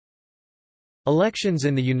Elections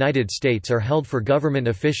in the United States are held for government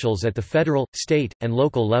officials at the federal, state, and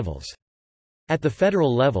local levels. At the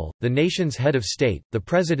federal level, the nation's head of state, the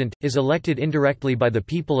president, is elected indirectly by the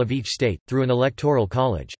people of each state, through an electoral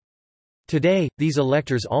college. Today, these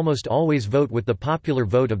electors almost always vote with the popular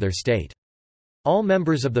vote of their state. All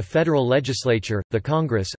members of the federal legislature, the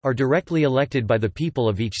Congress, are directly elected by the people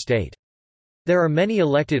of each state. There are many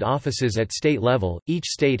elected offices at state level, each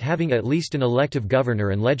state having at least an elective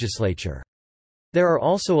governor and legislature. There are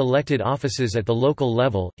also elected offices at the local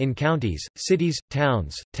level, in counties, cities,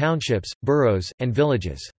 towns, townships, boroughs, and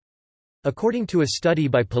villages. According to a study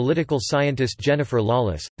by political scientist Jennifer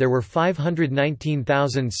Lawless, there were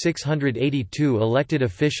 519,682 elected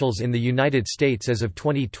officials in the United States as of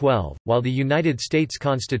 2012, while the United States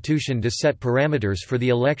Constitution does set parameters for the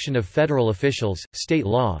election of federal officials. State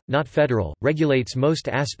law, not federal, regulates most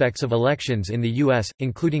aspects of elections in the U.S.,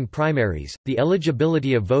 including primaries, the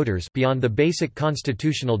eligibility of voters beyond the basic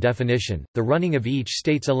constitutional definition, the running of each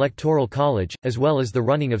state's electoral college, as well as the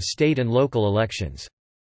running of state and local elections.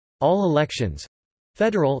 All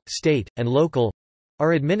elections—federal, state, and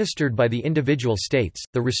local—are administered by the individual states.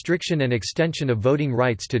 The restriction and extension of voting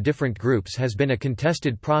rights to different groups has been a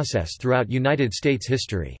contested process throughout United States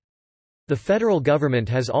history. The federal government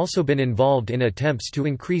has also been involved in attempts to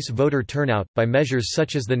increase voter turnout, by measures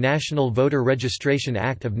such as the National Voter Registration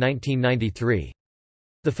Act of 1993.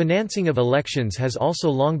 The financing of elections has also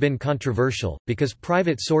long been controversial, because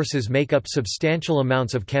private sources make up substantial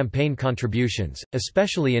amounts of campaign contributions,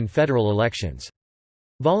 especially in federal elections.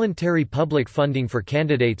 Voluntary public funding for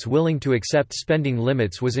candidates willing to accept spending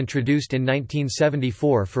limits was introduced in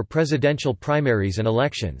 1974 for presidential primaries and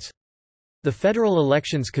elections. The Federal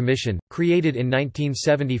Elections Commission, created in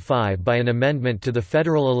 1975 by an amendment to the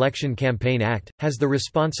Federal Election Campaign Act, has the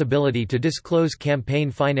responsibility to disclose campaign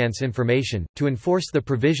finance information, to enforce the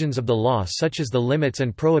provisions of the law such as the limits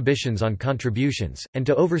and prohibitions on contributions, and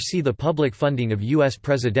to oversee the public funding of U.S.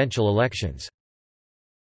 presidential elections.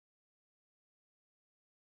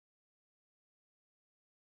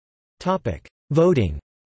 Voting.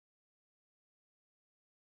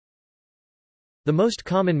 The most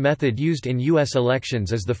common method used in U.S.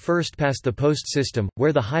 elections is the first-past-the-post system,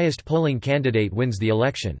 where the highest polling candidate wins the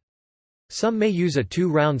election. Some may use a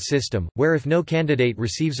two-round system, where if no candidate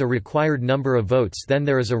receives a required number of votes then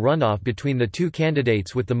there is a runoff between the two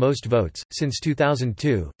candidates with the most votes. Since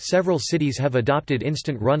 2002, several cities have adopted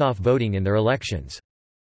instant runoff voting in their elections.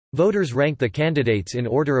 Voters rank the candidates in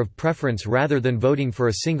order of preference rather than voting for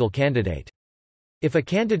a single candidate. If a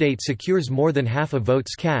candidate secures more than half of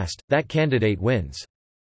votes cast, that candidate wins.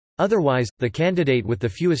 Otherwise, the candidate with the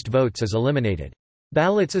fewest votes is eliminated.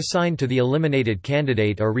 Ballots assigned to the eliminated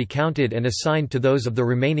candidate are recounted and assigned to those of the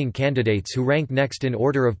remaining candidates who rank next in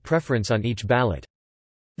order of preference on each ballot.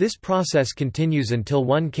 This process continues until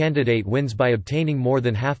one candidate wins by obtaining more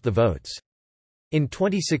than half the votes. In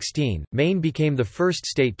 2016, Maine became the first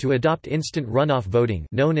state to adopt instant runoff voting,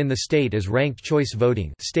 known in the state as ranked choice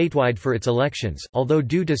voting, statewide for its elections. Although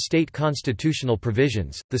due to state constitutional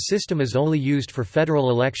provisions, the system is only used for federal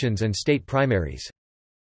elections and state primaries.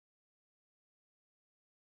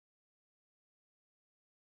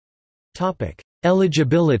 Topic: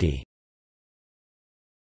 Eligibility.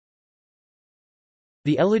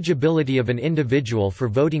 The eligibility of an individual for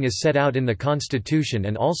voting is set out in the Constitution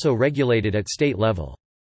and also regulated at state level.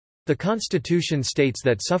 The Constitution states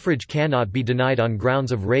that suffrage cannot be denied on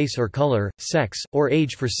grounds of race or color, sex, or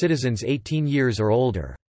age for citizens 18 years or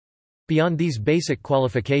older. Beyond these basic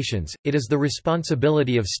qualifications, it is the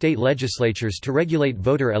responsibility of state legislatures to regulate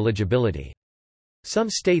voter eligibility. Some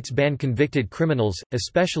states ban convicted criminals,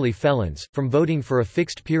 especially felons, from voting for a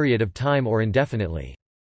fixed period of time or indefinitely.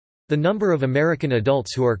 The number of American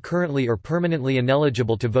adults who are currently or permanently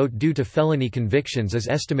ineligible to vote due to felony convictions is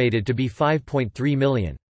estimated to be 5.3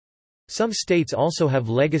 million. Some states also have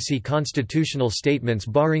legacy constitutional statements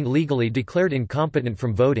barring legally declared incompetent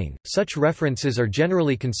from voting. Such references are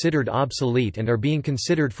generally considered obsolete and are being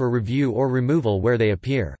considered for review or removal where they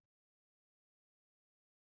appear.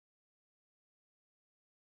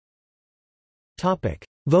 Topic: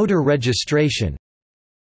 Voter registration.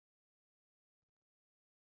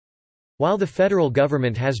 While the federal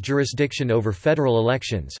government has jurisdiction over federal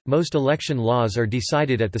elections, most election laws are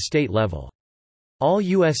decided at the state level. All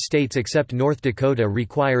U.S. states except North Dakota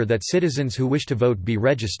require that citizens who wish to vote be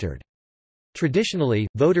registered. Traditionally,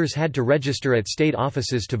 voters had to register at state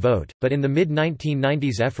offices to vote, but in the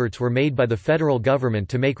mid-1990s efforts were made by the federal government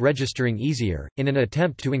to make registering easier, in an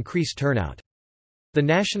attempt to increase turnout. The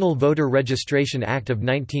National Voter Registration Act of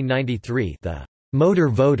 1993, the Motor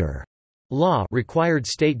Voter Law required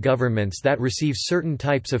state governments that receive certain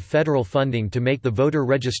types of federal funding to make the voter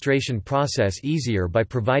registration process easier by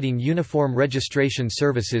providing uniform registration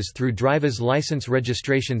services through driver's license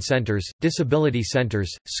registration centers, disability centers,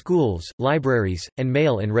 schools, libraries, and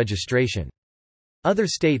mail-in registration. Other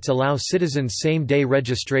states allow citizens same-day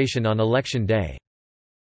registration on Election Day.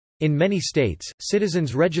 In many states,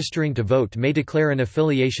 citizens registering to vote may declare an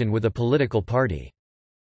affiliation with a political party.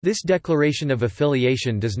 This declaration of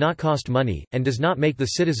affiliation does not cost money, and does not make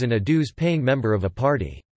the citizen a dues-paying member of a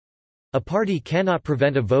party. A party cannot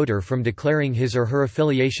prevent a voter from declaring his or her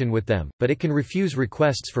affiliation with them, but it can refuse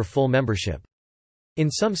requests for full membership. In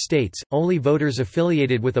some states, only voters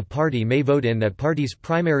affiliated with a party may vote in that party's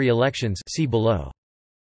primary elections, see below.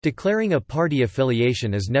 Declaring a party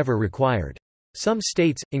affiliation is never required. Some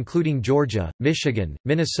states, including Georgia, Michigan,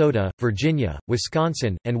 Minnesota, Virginia,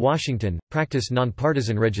 Wisconsin, and Washington, practice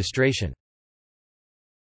nonpartisan registration.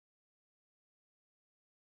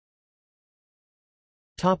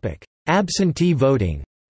 Absentee voting.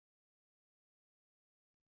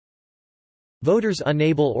 Voters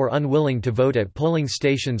unable or unwilling to vote at polling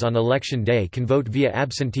stations on Election Day can vote via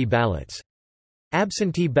absentee ballots.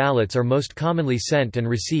 Absentee ballots are most commonly sent and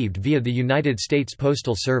received via the United States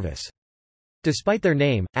Postal Service. Despite their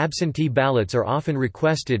name, absentee ballots are often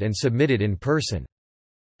requested and submitted in person.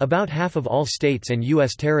 About half of all states and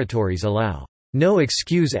U.S. territories allow no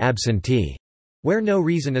excuse absentee, where no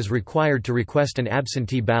reason is required to request an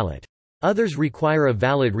absentee ballot. Others require a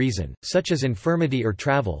valid reason, such as infirmity or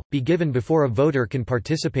travel, be given before a voter can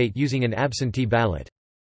participate using an absentee ballot.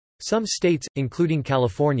 Some states, including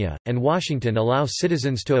California, and Washington allow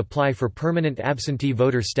citizens to apply for permanent absentee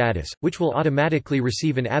voter status, which will automatically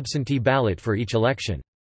receive an absentee ballot for each election.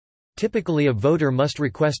 Typically a voter must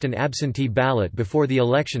request an absentee ballot before the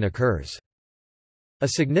election occurs. A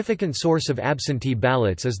significant source of absentee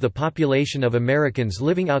ballots is the population of Americans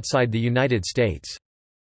living outside the United States.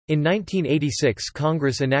 In 1986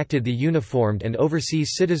 Congress enacted the Uniformed and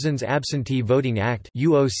Overseas Citizens Absentee Voting Act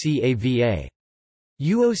UOCAVA.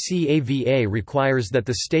 UOCAVA requires that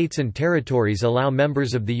the states and territories allow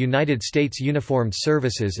members of the United States Uniformed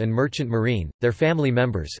Services and Merchant Marine, their family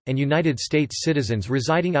members, and United States citizens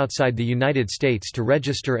residing outside the United States to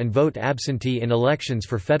register and vote absentee in elections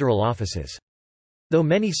for federal offices. Though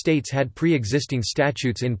many states had pre-existing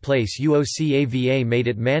statutes in place, UOCAVA made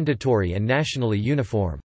it mandatory and nationally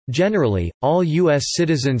uniform. Generally, all U.S.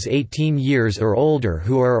 citizens 18 years or older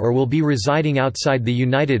who are or will be residing outside the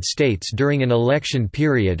United States during an election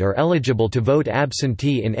period are eligible to vote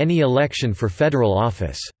absentee in any election for federal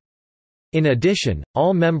office. In addition,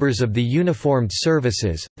 all members of the Uniformed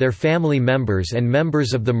Services, their family members and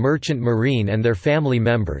members of the Merchant Marine and their family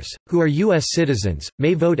members, who are U.S. citizens,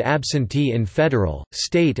 may vote absentee in federal,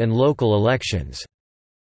 state and local elections.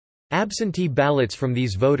 Absentee ballots from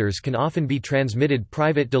these voters can often be transmitted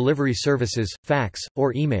private delivery services, fax,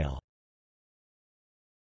 or email.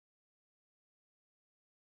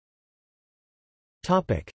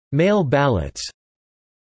 Mail ballots.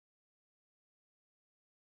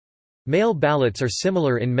 Mail ballots are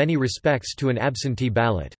similar in many respects to an absentee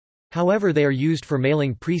ballot. However, they are used for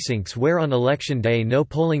mailing precincts where on election day no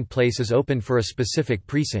polling place is open for a specific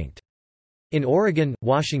precinct. In Oregon,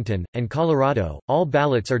 Washington, and Colorado, all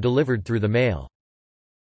ballots are delivered through the mail.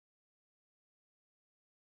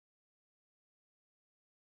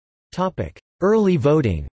 Early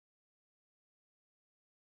voting.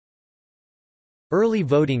 Early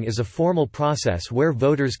voting is a formal process where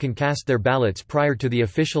voters can cast their ballots prior to the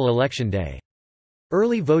official election day.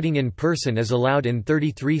 Early voting in person is allowed in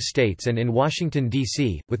 33 states and in Washington,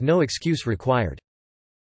 D.C., with no excuse required.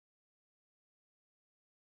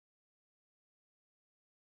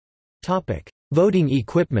 Voting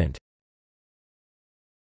equipment.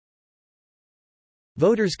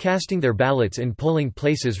 Voters casting their ballots in polling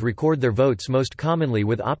places record their votes most commonly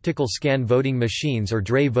with optical scan voting machines or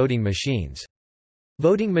Dray voting machines.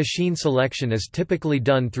 Voting machine selection is typically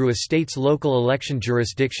done through a state's local election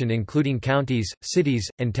jurisdiction, including counties, cities,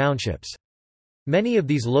 and townships. Many of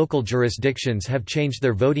these local jurisdictions have changed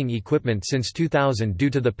their voting equipment since 2000 due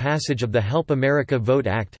to the passage of the Help America Vote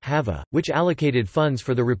Act (HAVA), which allocated funds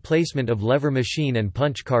for the replacement of lever machine and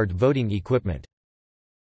punch card voting equipment.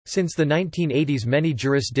 Since the 1980s, many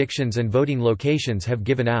jurisdictions and voting locations have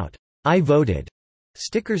given out "I voted"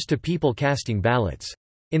 stickers to people casting ballots.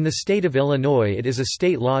 In the state of Illinois, it is a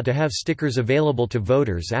state law to have stickers available to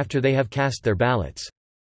voters after they have cast their ballots.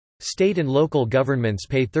 State and local governments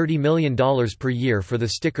pay $30 million per year for the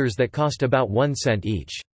stickers that cost about 1 cent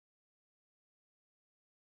each.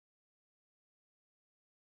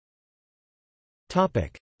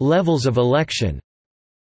 Levels of election.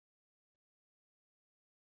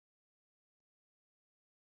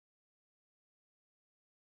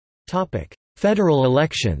 Federal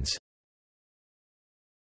elections.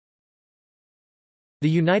 The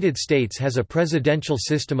United States has a presidential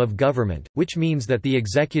system of government, which means that the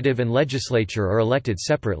executive and legislature are elected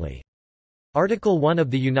separately. Article 1 of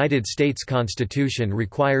the United States Constitution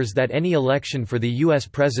requires that any election for the U.S.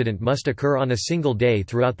 President must occur on a single day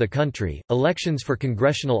throughout the country. Elections for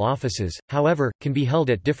congressional offices, however, can be held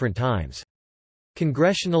at different times.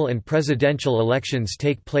 Congressional and presidential elections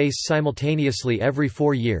take place simultaneously every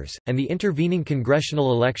 4 years, and the intervening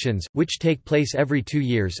congressional elections, which take place every 2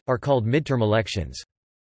 years, are called midterm elections.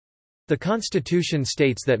 The Constitution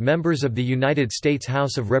states that members of the United States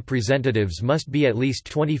House of Representatives must be at least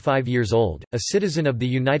 25 years old, a citizen of the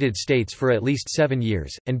United States for at least 7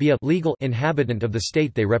 years, and be a legal inhabitant of the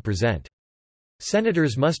state they represent.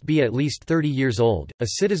 Senators must be at least 30 years old, a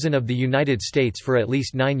citizen of the United States for at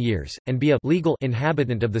least 9 years, and be a legal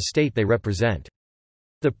inhabitant of the state they represent.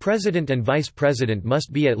 The President and Vice President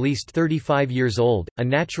must be at least 35 years old, a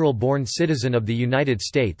natural-born citizen of the United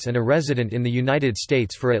States and a resident in the United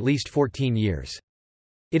States for at least 14 years.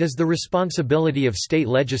 It is the responsibility of state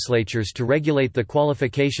legislatures to regulate the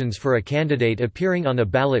qualifications for a candidate appearing on a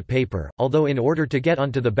ballot paper, although in order to get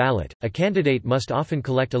onto the ballot, a candidate must often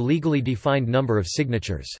collect a legally defined number of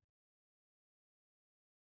signatures.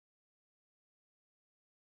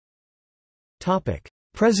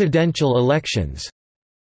 Presidential elections.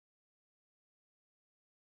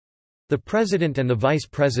 The President and the Vice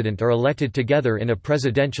President are elected together in a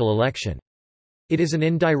presidential election. It is an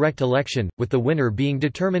indirect election, with the winner being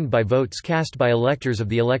determined by votes cast by electors of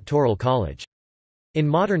the Electoral College. In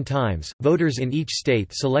modern times, voters in each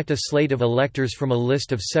state select a slate of electors from a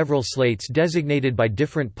list of several slates designated by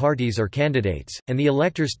different parties or candidates, and the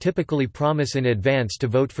electors typically promise in advance to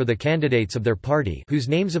vote for the candidates of their party, whose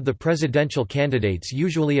names of the presidential candidates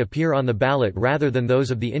usually appear on the ballot rather than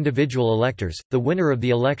those of the individual electors. The winner of the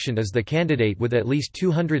election is the candidate with at least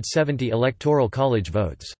 270 Electoral College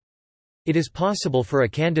votes. It is possible for a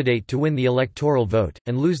candidate to win the electoral vote,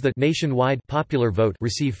 and lose the nationwide popular vote,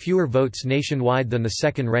 receive fewer votes nationwide than the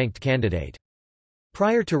second-ranked candidate.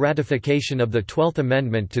 Prior to ratification of the 12th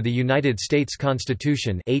Amendment to the United States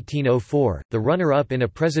Constitution 1804, the runner-up in a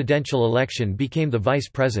presidential election became the vice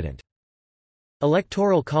president.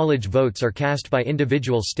 Electoral college votes are cast by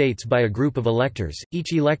individual states by a group of electors.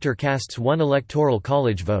 Each elector casts one electoral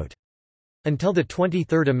college vote. Until the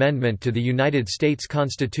 23rd Amendment to the United States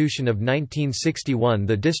Constitution of 1961,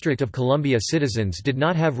 the District of Columbia citizens did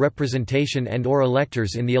not have representation and/or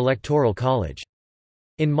electors in the Electoral College.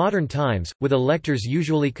 In modern times, with electors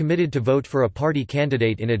usually committed to vote for a party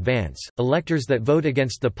candidate in advance, electors that vote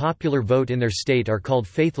against the popular vote in their state are called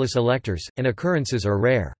faithless electors, and occurrences are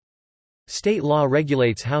rare. State law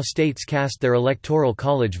regulates how states cast their Electoral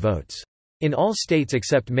College votes. In all states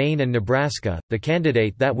except Maine and Nebraska, the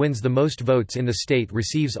candidate that wins the most votes in the state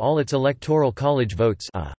receives all its Electoral College votes,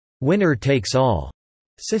 a winner-takes-all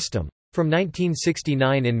system. From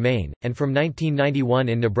 1969 in Maine, and from 1991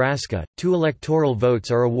 in Nebraska, 2 electoral votes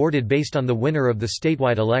are awarded based on the winner of the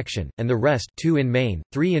statewide election, and the rest 2 in Maine,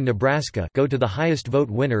 3 in Nebraska go to the highest vote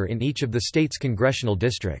winner in each of the state's congressional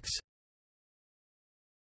districts.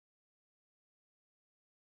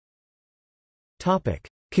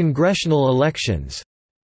 Congressional elections.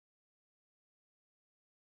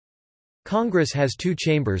 Congress has 2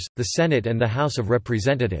 chambers, the Senate and the House of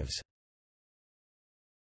Representatives.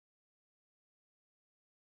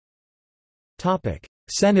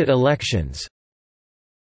 Senate elections.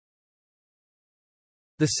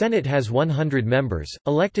 The Senate has 100 members,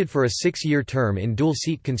 elected for a 6-year term in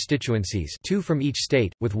dual-seat constituencies, 2 from each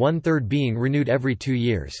state, with 1/3 being renewed every 2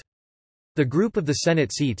 years. The group of the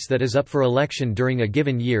Senate seats that is up for election during a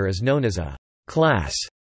given year is known as a class.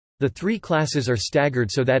 The 3 classes are staggered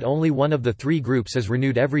so that only one of the 3 groups is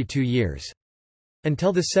renewed every 2 years.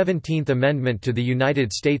 Until the 17th Amendment to the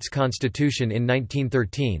United States Constitution in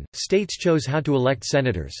 1913, states chose how to elect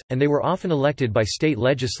senators, and they were often elected by state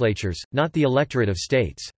legislatures, not the electorate of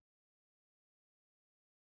states.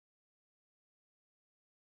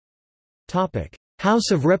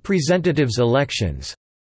 House of Representatives elections.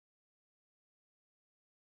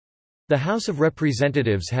 The House of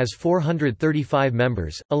Representatives has 435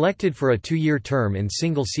 members, elected for a 2-year term in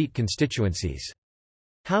single-seat constituencies.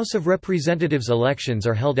 House of Representatives elections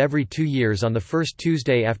are held every 2 years on the first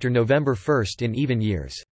Tuesday after November 1 in even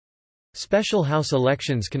years. Special House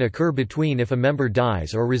elections can occur between if a member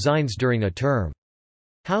dies or resigns during a term.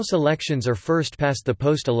 House elections are first past the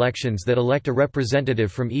post-elections that elect a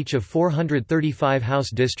representative from each of 435 House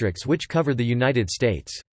districts which cover the United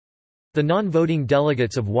States. The non-voting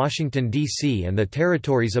delegates of Washington, D.C. and the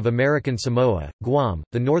territories of American Samoa, Guam,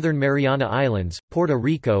 the Northern Mariana Islands, Puerto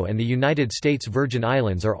Rico and the United States Virgin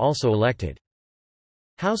Islands are also elected.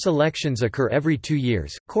 House elections occur every 2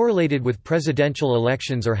 years, correlated with presidential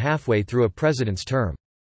elections or halfway through a president's term.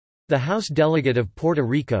 The House delegate of Puerto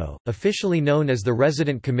Rico, officially known as the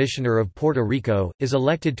Resident Commissioner of Puerto Rico, is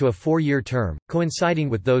elected to a 4-year term, coinciding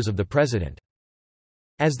with those of the president.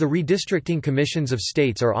 As the redistricting commissions of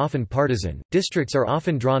states are often partisan, districts are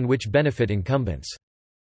often drawn which benefit incumbents.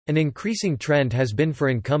 An increasing trend has been for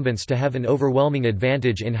incumbents to have an overwhelming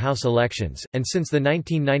advantage in House elections, and since the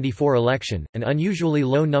 1994 election, an unusually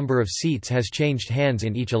low number of seats has changed hands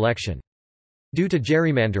in each election. Due to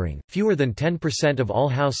gerrymandering, fewer than 10% of all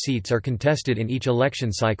House seats are contested in each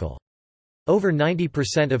election cycle. Over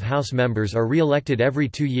 90% of House members are re-elected every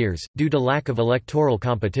 2 years, due to lack of electoral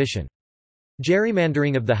competition.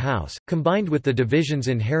 Gerrymandering of the House, combined with the divisions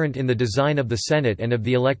inherent in the design of the Senate and of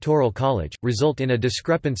the Electoral College, result in a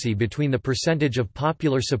discrepancy between the percentage of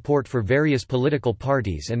popular support for various political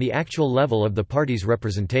parties and the actual level of the party's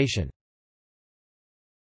representation.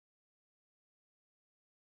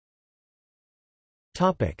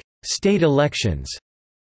 State elections.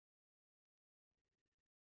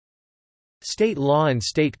 State law and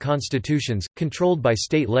state constitutions, controlled by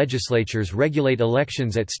state legislatures, regulate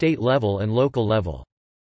elections at state level and local level.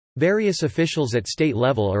 Various officials at state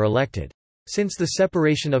level are elected. Since the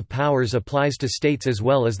separation of powers applies to states as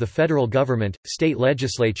well as the federal government, state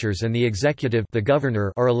legislatures and the executive, the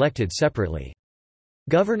governor, are elected separately.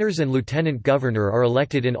 Governors and lieutenant governor are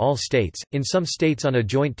elected in all states, in some states on a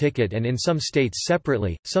joint ticket and in some states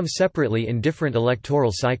separately, some separately in different electoral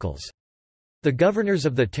cycles. The governors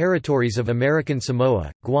of the territories of American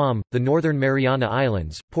Samoa, Guam, the Northern Mariana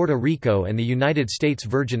Islands, Puerto Rico and the United States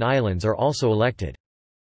Virgin Islands are also elected.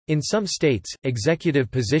 In some states,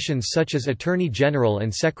 executive positions such as Attorney General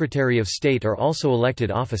and Secretary of State are also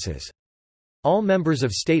elected offices. All members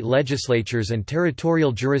of state legislatures and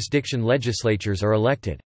territorial jurisdiction legislatures are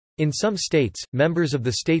elected. In some states, members of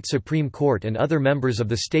the state Supreme Court and other members of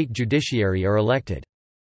the state judiciary are elected.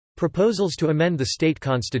 Proposals to amend the state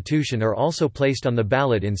constitution are also placed on the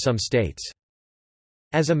ballot in some states.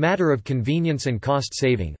 As a matter of convenience and cost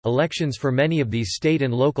saving, elections for many of these state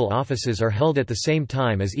and local offices are held at the same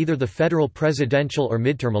time as either the federal presidential or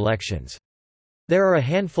midterm elections. There are a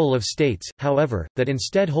handful of states, however, that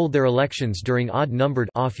instead hold their elections during odd-numbered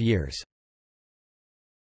off years.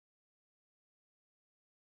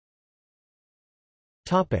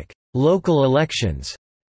 Local elections.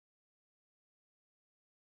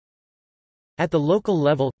 At the local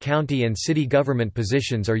level, county and city government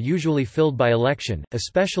positions are usually filled by election,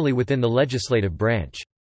 especially within the legislative branch.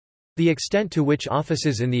 The extent to which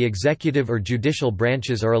offices in the executive or judicial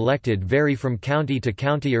branches are elected vary from county to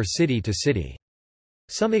county or city to city.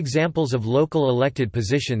 Some examples of local elected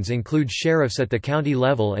positions include sheriffs at the county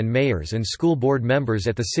level and mayors and school board members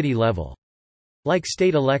at the city level. Like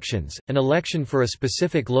state elections, an election for a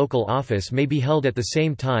specific local office may be held at the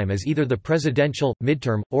same time as either the presidential,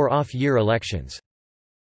 midterm, or off-year elections.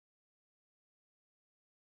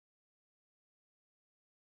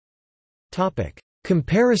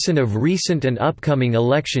 Comparison of recent and upcoming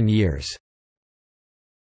election years.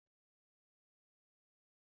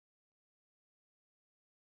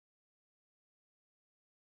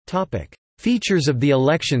 Features of the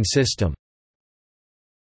election system.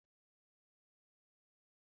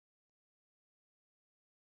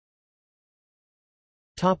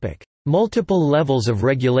 Multiple levels of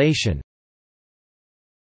regulation.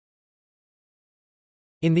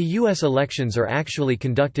 In the U.S. elections are actually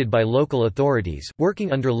conducted by local authorities,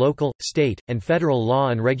 working under local, state, and federal law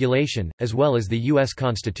and regulation, as well as the U.S.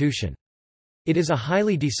 Constitution. It is a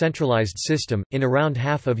highly decentralized system. In around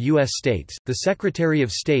half of U.S. states, the Secretary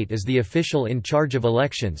of State is the official in charge of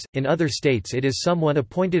elections, in other states it is someone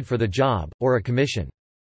appointed for the job, or a commission.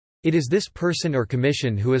 It is this person or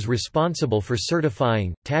commission who is responsible for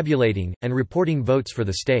certifying, tabulating, and reporting votes for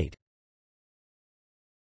the state.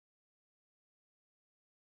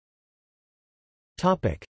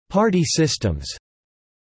 Party systems.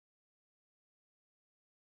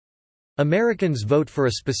 Americans vote for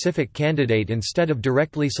a specific candidate instead of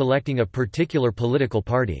directly selecting a particular political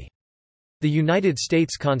party. The United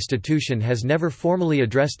States Constitution has never formally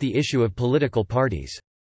addressed the issue of political parties.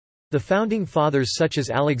 The Founding Fathers such as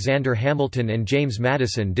Alexander Hamilton and James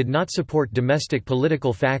Madison did not support domestic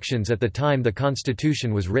political factions at the time the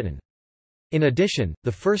Constitution was written. In addition,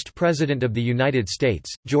 the first President of the United States,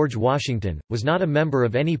 George Washington, was not a member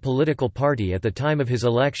of any political party at the time of his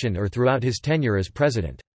election or throughout his tenure as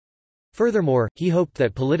president. Furthermore, he hoped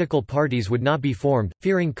that political parties would not be formed,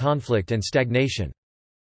 fearing conflict and stagnation.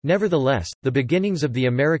 Nevertheless, the beginnings of the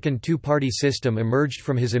American two-party system emerged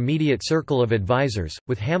from his immediate circle of advisers,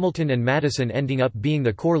 with Hamilton and Madison ending up being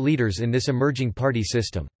the core leaders in this emerging party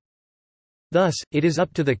system. Thus, it is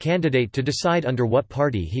up to the candidate to decide under what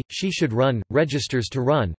party she should run, registers to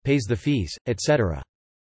run, pays the fees, etc.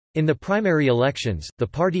 In the primary elections, the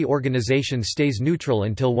party organization stays neutral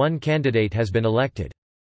until one candidate has been elected.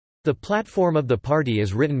 The platform of the party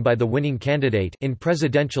is written by the winning candidate in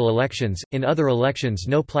presidential elections. In other elections,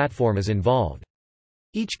 no platform is involved.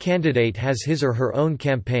 Each candidate has his or her own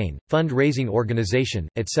campaign, fund-raising organization,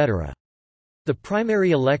 etc. The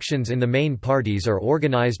primary elections in the main parties are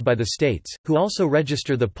organized by the states, who also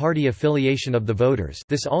register the party affiliation of the voters.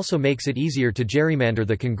 This also makes it easier to gerrymander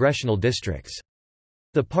the congressional districts.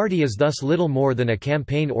 The party is thus little more than a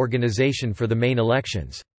campaign organization for the main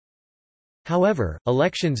elections. However,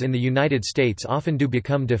 elections in the United States often do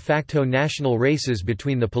become de facto national races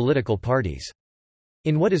between the political parties.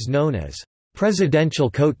 In what is known as presidential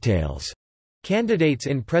coattails, candidates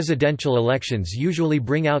in presidential elections usually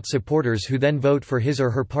bring out supporters who then vote for his or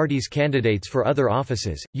her party's candidates for other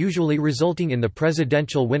offices, usually resulting in the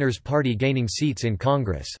presidential winner's party gaining seats in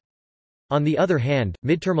Congress. On the other hand,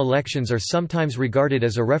 midterm elections are sometimes regarded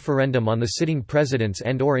as a referendum on the sitting president's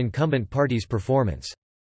and/or incumbent party's performance.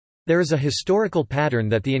 There is a historical pattern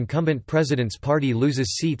that the incumbent president's party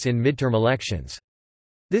loses seats in midterm elections.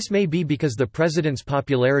 This may be because the president's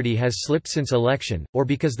popularity has slipped since election, or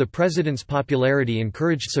because the president's popularity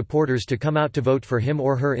encouraged supporters to come out to vote for him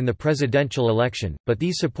or her in the presidential election, but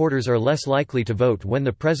these supporters are less likely to vote when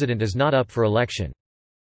the president is not up for election.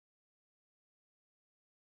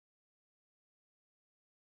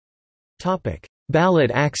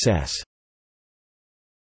 Ballot access.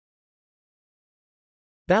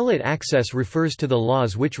 Ballot access refers to the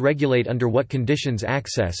laws which regulate under what conditions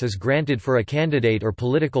access is granted for a candidate or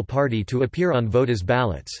political party to appear on voters'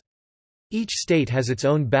 ballots. Each state has its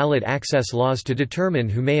own ballot access laws to determine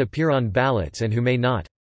who may appear on ballots and who may not.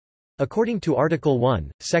 According to Article 1,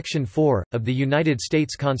 Section 4, of the United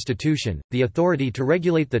States Constitution, the authority to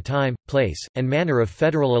regulate the time, place, and manner of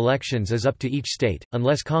federal elections is up to each state,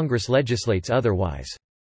 unless Congress legislates otherwise.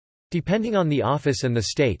 Depending on the office and the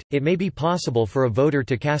state, it may be possible for a voter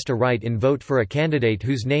to cast a write-in vote for a candidate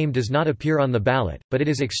whose name does not appear on the ballot, but it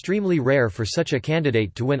is extremely rare for such a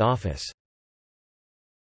candidate to win office.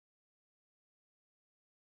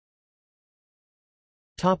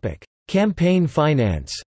 Campaign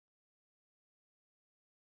finance.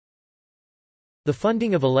 The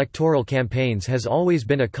funding of electoral campaigns has always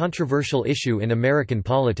been a controversial issue in American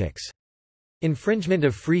politics. Infringement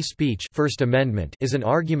of free speech First Amendment is an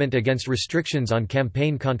argument against restrictions on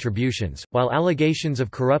campaign contributions, while allegations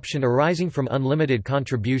of corruption arising from unlimited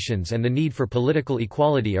contributions and the need for political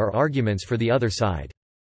equality are arguments for the other side.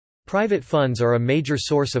 Private funds are a major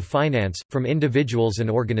source of finance, from individuals and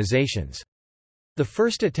organizations. The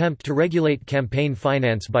first attempt to regulate campaign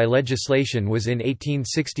finance by legislation was in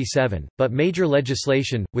 1867, but major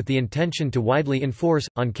legislation, with the intention to widely enforce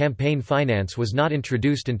on campaign finance, was not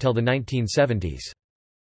introduced until the 1970s.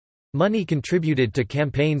 Money contributed to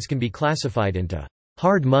campaigns can be classified into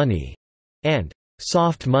hard money and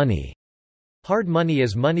soft money. Hard money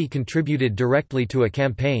is money contributed directly to a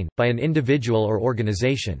campaign, by an individual or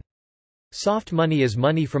organization. Soft money is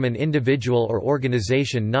money from an individual or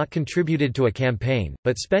organization not contributed to a campaign,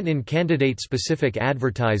 but spent in candidate-specific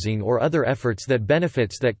advertising or other efforts that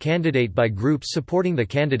benefits that candidate by groups supporting the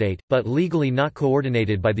candidate, but legally not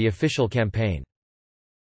coordinated by the official campaign.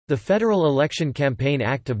 The Federal Election Campaign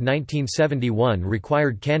Act of 1971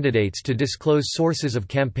 required candidates to disclose sources of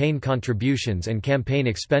campaign contributions and campaign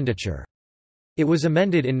expenditure. It was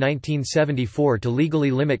amended in 1974 to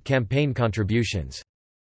legally limit campaign contributions.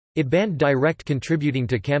 It banned direct contributing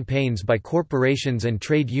to campaigns by corporations and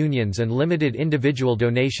trade unions and limited individual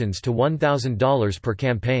donations to $1,000 per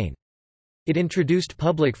campaign. It introduced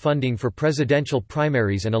public funding for presidential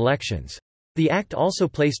primaries and elections. The act also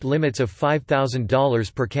placed limits of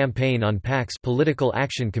 $5,000 per campaign on PACs, political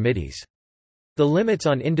action committees. The limits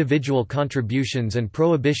on individual contributions and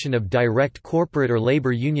prohibition of direct corporate or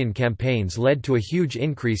labor union campaigns led to a huge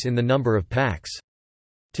increase in the number of PACs.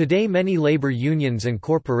 Today many labor unions and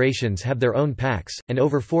corporations have their own PACs, and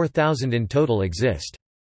over 4,000 in total exist.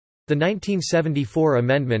 The 1974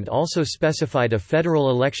 amendment also specified a Federal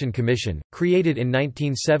Election Commission, created in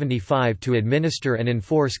 1975 to administer and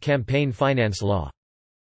enforce campaign finance law.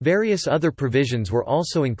 Various other provisions were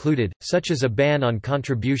also included, such as a ban on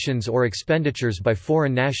contributions or expenditures by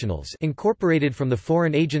foreign nationals incorporated from the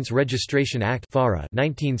Foreign Agents Registration Act (FARA)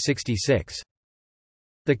 1966.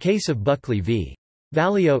 The case of Buckley v.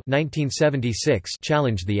 Valeo 1976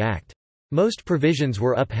 challenged the act. Most provisions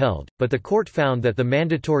were upheld, but the court found that the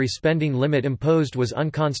mandatory spending limit imposed was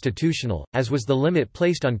unconstitutional, as was the limit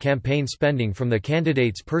placed on campaign spending from the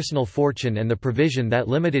candidate's personal fortune and the provision that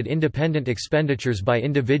limited independent expenditures by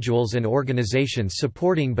individuals and organizations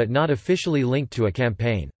supporting but not officially linked to a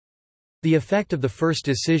campaign. The effect of the first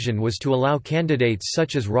decision was to allow candidates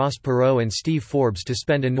such as Ross Perot and Steve Forbes to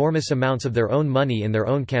spend enormous amounts of their own money in their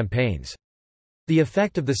own campaigns. The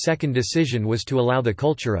effect of the second decision was to allow the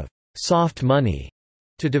culture of soft money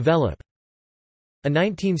to develop. A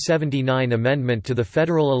 1979 amendment to the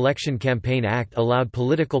Federal Election Campaign Act allowed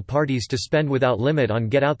political parties to spend without limit on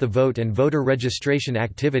get-out-the-vote and voter registration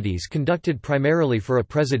activities conducted primarily for a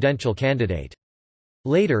presidential candidate.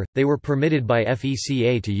 Later, they were permitted by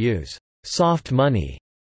FECA to use soft money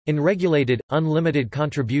in regulated, unlimited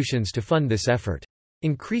contributions to fund this effort.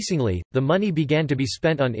 Increasingly, the money began to be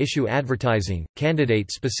spent on issue advertising,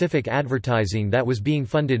 candidate-specific advertising that was being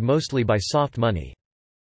funded mostly by soft money.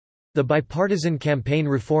 The Bipartisan Campaign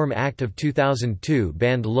Reform Act of 2002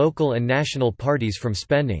 banned local and national parties from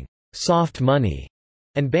spending soft money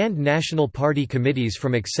and banned national party committees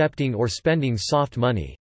from accepting or spending soft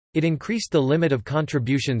money. It increased the limit of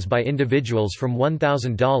contributions by individuals from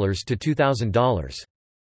 $1,000 to $2,000.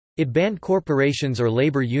 It banned corporations or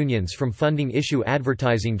labor unions from funding issue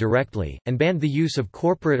advertising directly, and banned the use of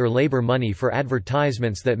corporate or labor money for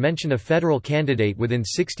advertisements that mention a federal candidate within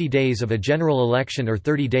 60 days of a general election or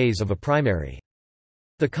 30 days of a primary.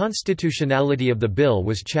 The constitutionality of the bill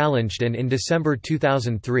was challenged, and in December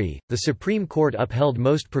 2003, the Supreme Court upheld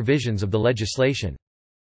most provisions of the legislation.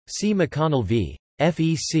 See McConnell v.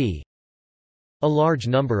 FEC. A large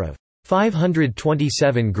number of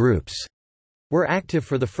 527 groups were active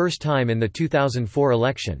for the first time in the 2004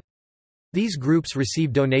 election. These groups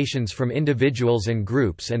receive donations from individuals and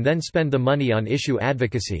groups and then spend the money on issue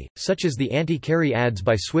advocacy, such as the anti-carry ads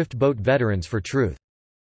by Swift Boat Veterans for Truth.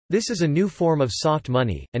 This is a new form of soft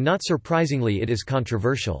money, and not surprisingly it is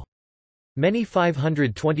controversial. Many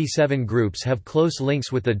 527 groups have close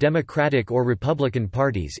links with the Democratic or Republican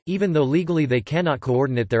parties, even though legally they cannot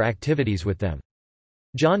coordinate their activities with them.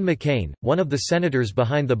 John McCain, one of the senators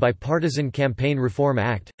behind the Bipartisan Campaign Reform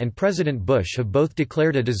Act, and President Bush have both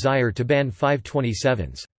declared a desire to ban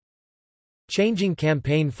 527s. Changing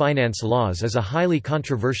campaign finance laws is a highly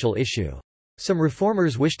controversial issue. Some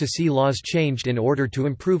reformers wish to see laws changed in order to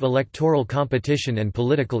improve electoral competition and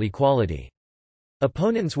political equality.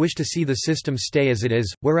 Opponents wish to see the system stay as it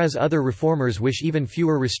is, whereas other reformers wish even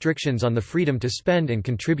fewer restrictions on the freedom to spend and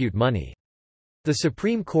contribute money. The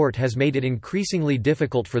Supreme Court has made it increasingly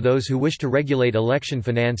difficult for those who wish to regulate election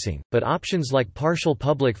financing, but options like partial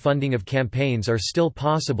public funding of campaigns are still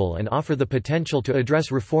possible and offer the potential to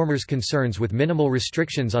address reformers' concerns with minimal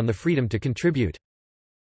restrictions on the freedom to contribute.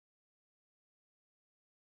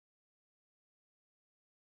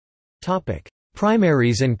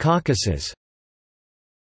 Primaries and caucuses.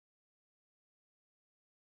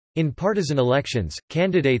 In partisan elections,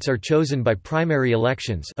 candidates are chosen by primary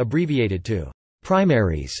elections, abbreviated to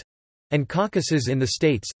primaries, and caucuses in the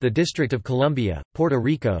states, the District of Columbia, Puerto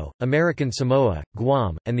Rico, American Samoa,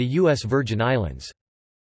 Guam, and the U.S. Virgin Islands.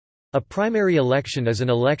 A primary election is an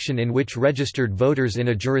election in which registered voters in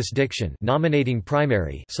a jurisdiction nominating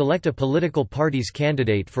primary select a political party's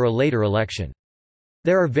candidate for a later election.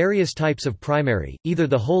 There are various types of primary, either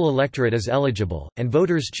the whole electorate is eligible, and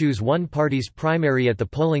voters choose one party's primary at the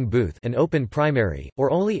polling booth, an open primary, or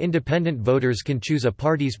only independent voters can choose a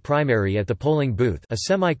party's primary at the polling booth, a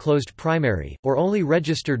semi-closed primary, or only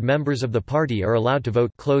registered members of the party are allowed to vote,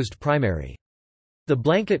 closed primary. The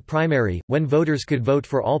blanket primary, when voters could vote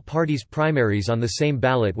for all parties' primaries on the same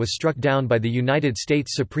ballot, was struck down by the United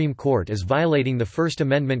States Supreme Court as violating the First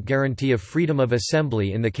Amendment guarantee of freedom of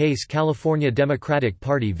assembly in the case California Democratic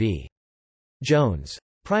Party v. Jones.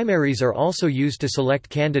 Primaries are also used to select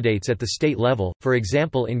candidates at the state level, for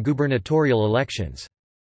example in gubernatorial elections.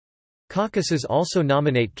 Caucuses also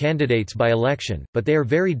nominate candidates by election, but they are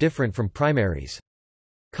very different from primaries.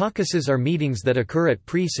 Caucuses are meetings that occur at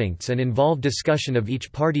precincts and involve discussion of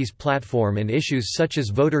each party's platform and issues such as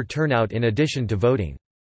voter turnout in addition to voting.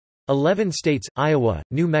 11 states, Iowa,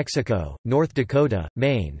 New Mexico, North Dakota,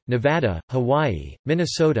 Maine, Nevada, Hawaii,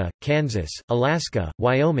 Minnesota, Kansas, Alaska,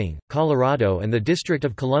 Wyoming, Colorado and the District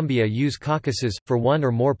of Columbia use caucuses, for one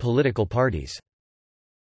or more political parties.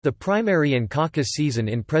 The primary and caucus season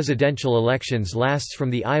in presidential elections lasts from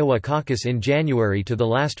the Iowa caucus in January to the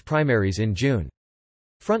last primaries in June.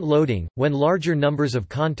 Front-loading, when larger numbers of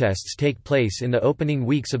contests take place in the opening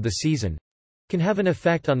weeks of the season, can have an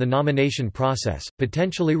effect on the nomination process,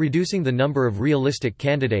 potentially reducing the number of realistic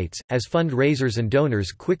candidates, as fundraisers and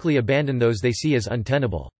donors quickly abandon those they see as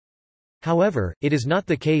untenable. However, it is not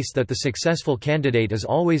the case that the successful candidate is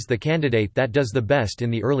always the candidate that does the best in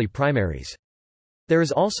the early primaries. There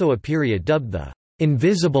is also a period dubbed the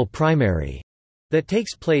invisible primary that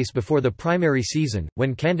takes place before the primary season,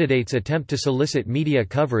 when candidates attempt to solicit media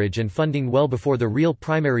coverage and funding well before the real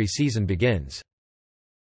primary season begins.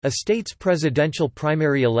 A state's presidential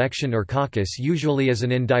primary election or caucus usually is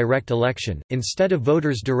an indirect election. Instead of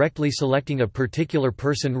voters directly selecting a particular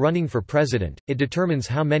person running for president, it determines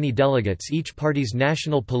how many delegates each party's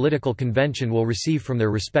national political convention will receive from their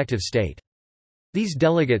respective state. These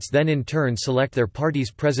delegates then in turn select their party's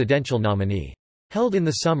presidential nominee. Held in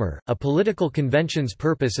the summer, a political convention's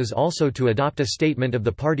purpose is also to adopt a statement of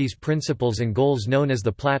the party's principles and goals known as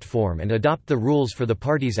the platform and adopt the rules for the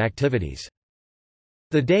party's activities.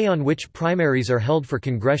 The day on which primaries are held for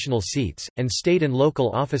congressional seats, and state and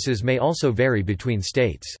local offices may also vary between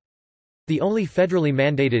states. The only federally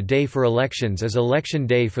mandated day for elections is Election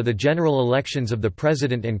Day for the general elections of the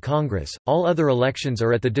President and Congress. All other elections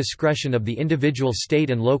are at the discretion of the individual state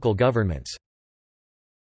and local governments.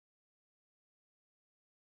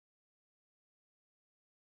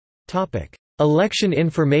 Election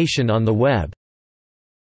information on the web.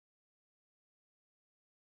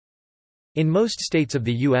 In most states of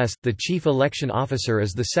the U.S., the chief election officer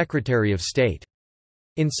is the Secretary of State.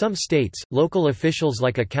 In some states, local officials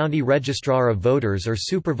like a county registrar of voters or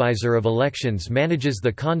supervisor of elections manages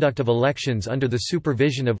the conduct of elections under the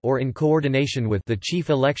supervision of or in coordination with the chief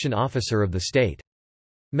election officer of the state.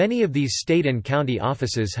 Many of these state and county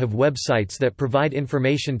offices have websites that provide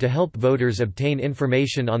information to help voters obtain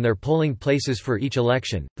information on their polling places for each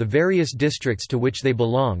election, the various districts to which they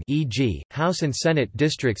belong, e.g., House and Senate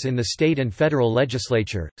districts in the state and federal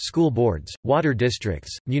legislature, school boards, water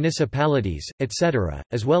districts, municipalities, etc.,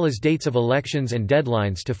 as well as dates of elections and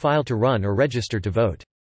deadlines to file to run or register to vote.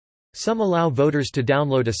 Some allow voters to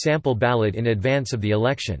download a sample ballot in advance of the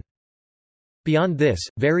election. Beyond this,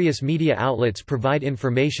 various media outlets provide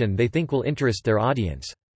information they think will interest their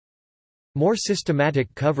audience. More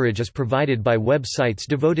systematic coverage is provided by websites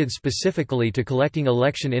devoted specifically to collecting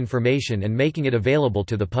election information and making it available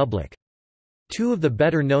to the public. Two of the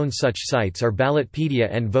better-known such sites are Ballotpedia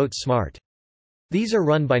and VoteSmart. These are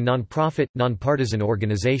run by non-profit, non-partisan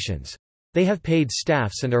organizations. They have paid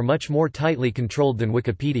staffs and are much more tightly controlled than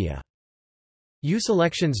Wikipedia.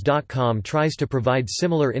 Useelections.com tries to provide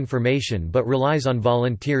similar information but relies on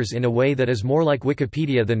volunteers in a way that is more like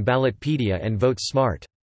Wikipedia than Ballotpedia and VoteSmart.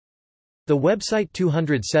 The website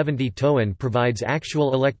 270 Toen provides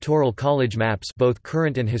actual electoral college maps, both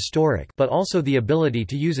current and historic, but also the ability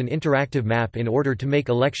to use an interactive map in order to make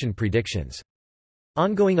election predictions.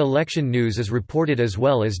 Ongoing election news is reported as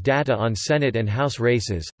well as data on Senate and House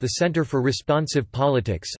races. The Center for Responsive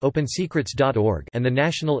Politics (OpenSecrets.org) and the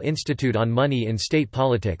National Institute on Money in State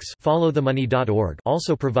Politics (FollowTheMoney.org)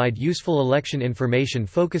 also provide useful election information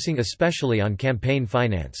focusing especially on campaign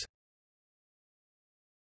finance.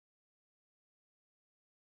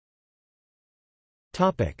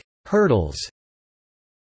 Topic: Hurdles.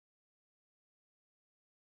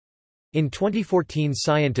 In 2014,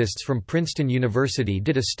 scientists from Princeton University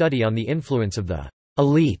did a study on the influence of the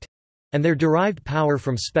elite and their derived power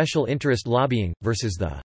from special interest lobbying, versus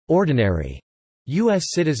the ordinary U.S.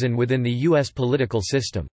 citizen within the U.S. political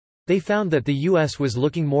system. They found that the U.S. was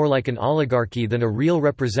looking more like an oligarchy than a real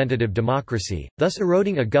representative democracy, thus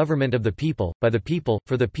eroding a government of the people, by the people,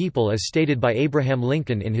 for the people as stated by Abraham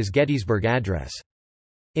Lincoln in his Gettysburg Address.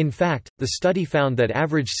 In fact, the study found that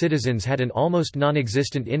average citizens had an almost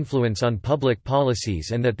non-existent influence on public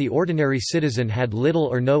policies and that the ordinary citizen had little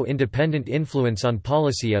or no independent influence on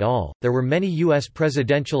policy at all. There were many U.S.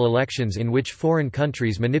 presidential elections in which foreign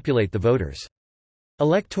countries manipulate the voters.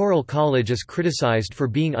 Electoral College is criticized for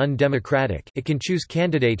being undemocratic. It can choose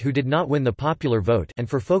candidate who did not win the popular vote and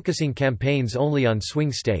for focusing campaigns only on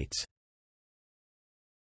swing states.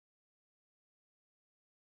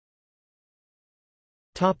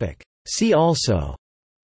 See also: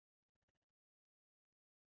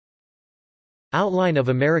 Outline of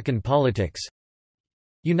American politics,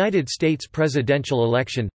 United States presidential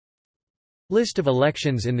election, List of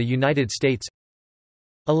elections in the United States,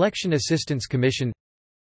 Election Assistance Commission,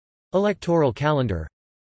 Electoral calendar,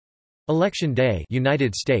 Election Day,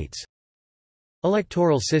 United States,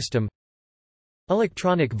 Electoral system,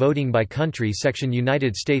 Electronic voting by country section,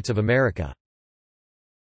 United States of America.